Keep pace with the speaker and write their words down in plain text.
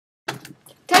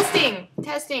Testing!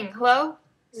 Testing. Hello?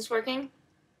 Is this working?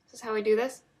 Is this how we do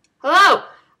this? Hello?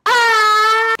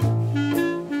 Ah!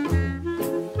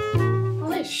 All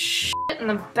this shit in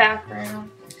the background.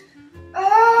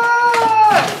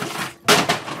 Ah!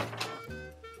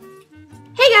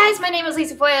 Hey guys, my name is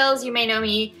Lisa Foyles. You may know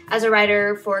me as a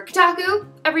writer for Kotaku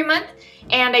every month,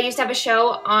 and I used to have a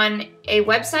show on a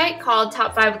website called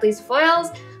Top 5 with Lisa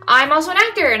Foyles. I'm also an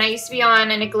actor, and I used to be on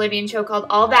a Nickelodeon show called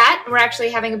All That. We're actually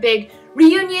having a big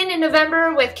reunion in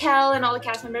November with Kel and all the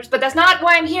cast members, but that's not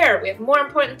why I'm here. We have more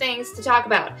important things to talk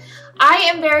about. I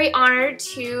am very honored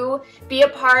to be a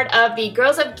part of the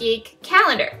Girls of Geek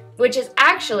calendar, which is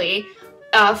actually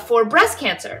for breast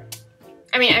cancer.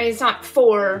 I mean, it's not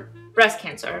for breast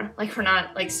cancer. Like, we're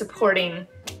not like supporting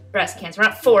breast cancer. We're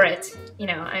not for it, you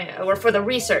know. We're for the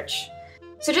research.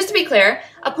 So just to be clear,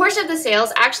 a portion of the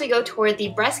sales actually go toward the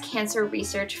Breast Cancer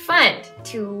Research Fund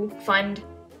to fund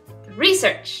the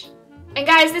research. And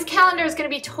guys, this calendar is going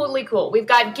to be totally cool. We've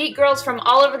got geek girls from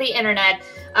all over the internet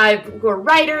who are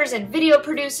writers and video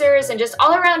producers and just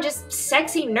all around just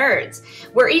sexy nerds.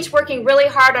 We're each working really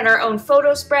hard on our own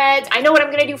photo spreads. I know what I'm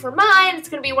going to do for mine. It's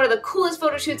going to be one of the coolest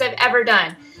photo shoots I've ever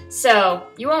done. So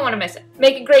you won't want to miss it.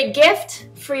 Make a great gift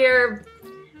for your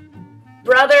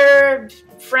brother,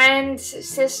 friend,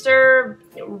 sister,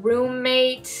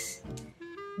 roommate,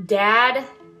 dad.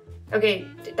 Okay,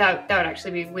 that would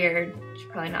actually be weird.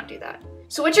 Should probably not do that.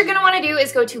 So what you're going to want to do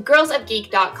is go to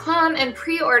GirlsofGeek.com and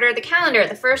pre-order the calendar.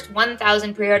 The first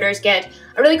 1,000 pre-orders get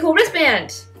a really cool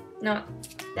wristband. Not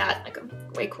that, like a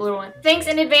way cooler one. Thanks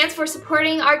in advance for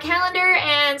supporting our calendar,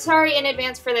 and sorry in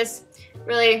advance for this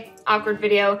really awkward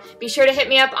video. Be sure to hit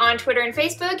me up on Twitter and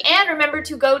Facebook, and remember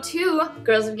to go to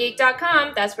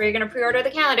GirlsofGeek.com. That's where you're going to pre-order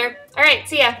the calendar. All right,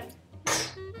 see ya.